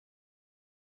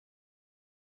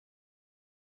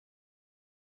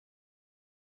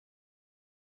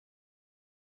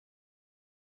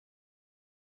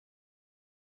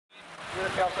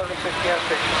Cal 76 gas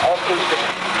station, all cruise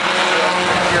stations.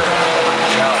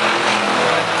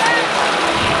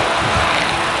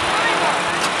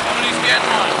 Somebody's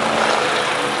getting one.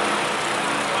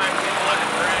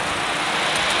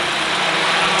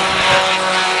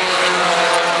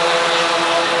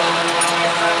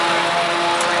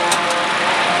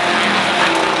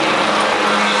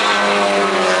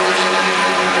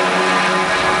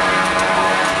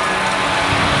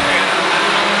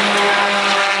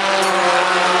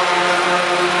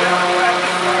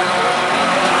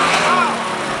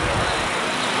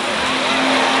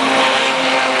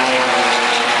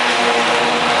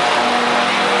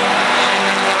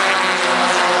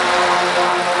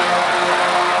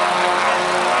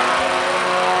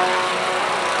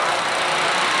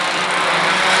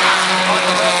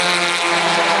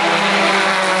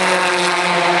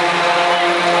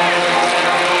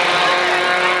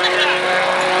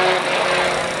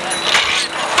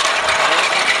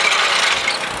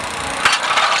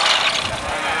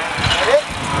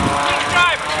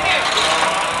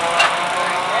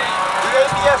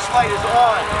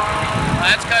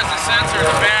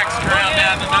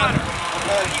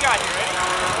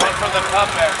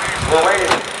 We're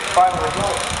waiting. Final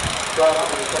result.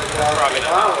 Probably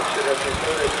not. Should have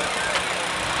included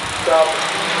stop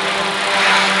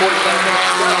 45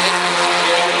 minutes down.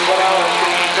 1 hour and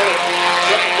 15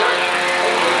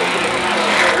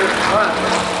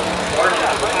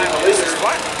 minutes.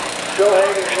 Still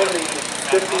hanging in the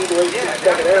 15 to 18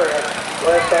 second area.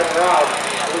 Last time around.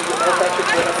 That's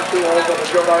actually the number 2 holes on the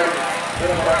Joe Varde.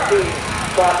 In on that team.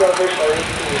 Clock officially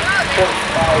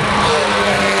 45.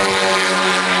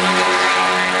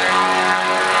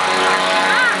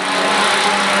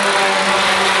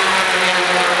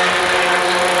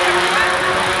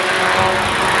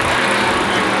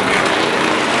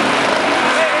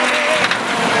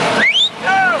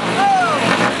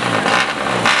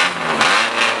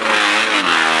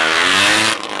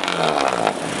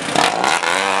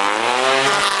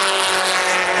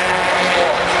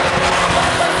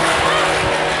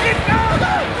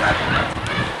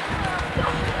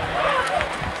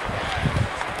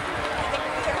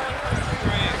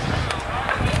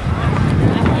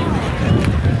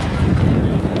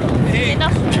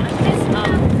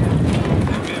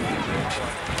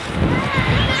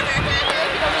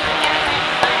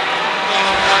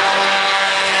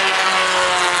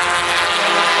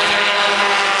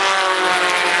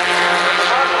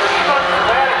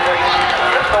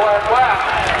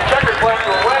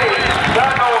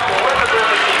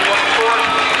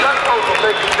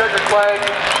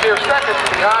 Here second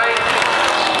behind.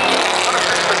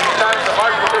 160 times the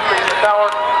margin of victory in the tower.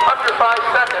 Under 5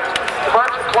 seconds. The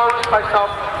margin closed by some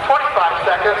 25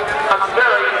 seconds on the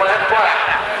very last lap.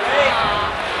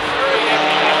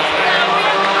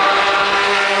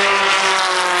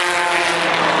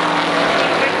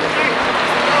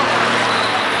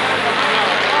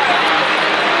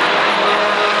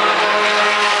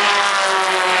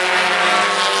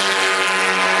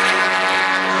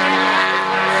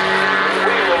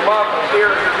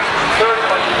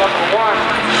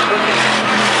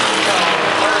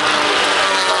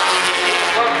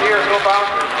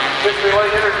 This relay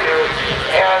interview,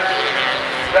 and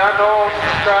John Knowles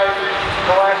described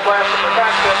the last lap of the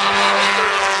practice.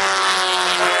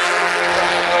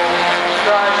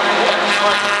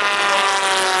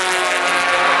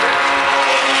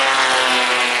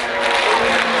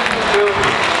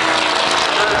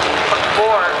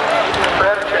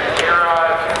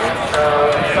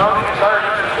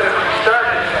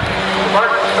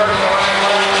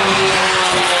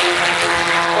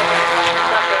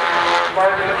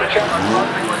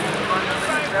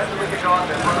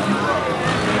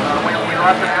 We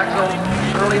left an axle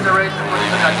early in the race and we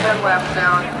got 10 laps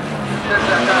down. Since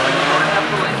that time, we've been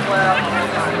absolutely flat.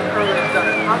 Curly has done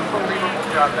an unbelievable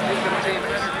job. I think the team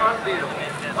is unbeatable.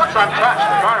 Looks untouched.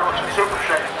 The car looks in super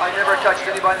shape. I never touched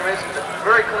anybody in the race. It was a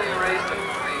very clean race.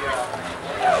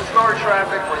 The slower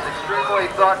traffic was extremely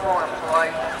thoughtful and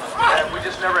polite. And we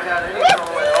just never had any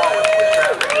trouble at all with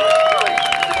traffic. Really,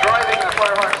 the driving in the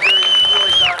Firehawk series has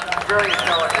really gotten very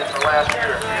intelligent in the last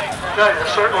year. That is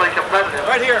certainly competitive.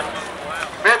 Right here.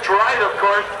 Mitch Wright, of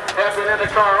course, has been in the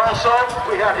car also.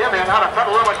 We had him in out of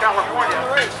Petaluma, California.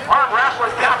 Arm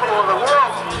wrestling capital of the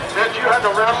world. Mitch, you had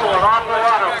to wrestle an awful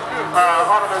lot of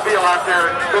automobile out there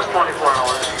this 24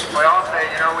 hours. Well, I'll say,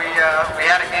 you know, we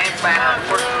had a game plan.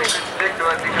 Unfortunately, we couldn't stick to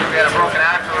it because we had a broken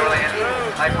axle early, and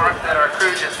I thought that our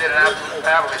crew just did an absolute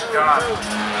fabulous job.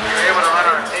 We were able to run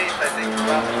our pace, I think, for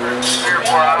about 3 or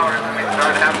 4 hours, and we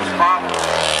started having some problems.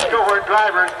 Cohort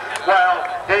drivers while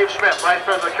Dave Smith, Vice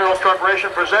President of the Carroll Corporation,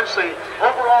 presents the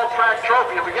overall track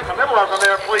trophy. If we get in the middle of them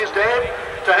there, please, Dave,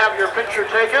 to have your picture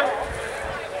taken.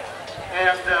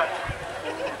 And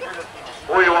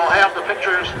we will have the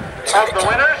pictures of the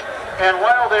winners. And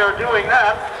while they are doing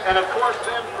that, and of course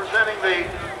then presenting the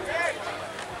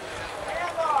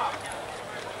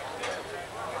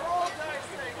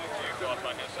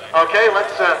okay,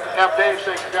 let's have Dave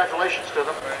say congratulations to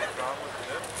them.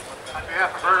 On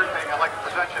behalf of everything, I'd like to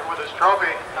present you with this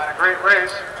trophy on a great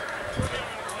race.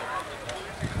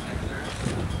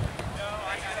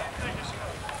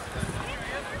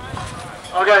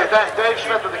 Okay, thank Dave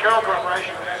Smith of the Carroll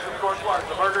Corporation. This, of course, was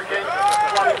the Burger King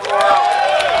 24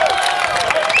 hours.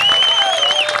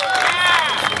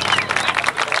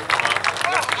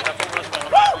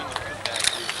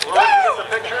 We'll get the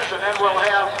pictures, and then we'll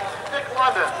have Nick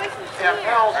London and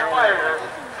Al Spire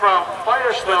from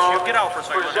Firestone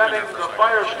presenting the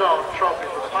Firestone Trophy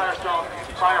for the Firestone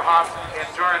Firehawk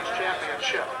Endurance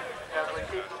Championship as we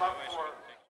keep them up for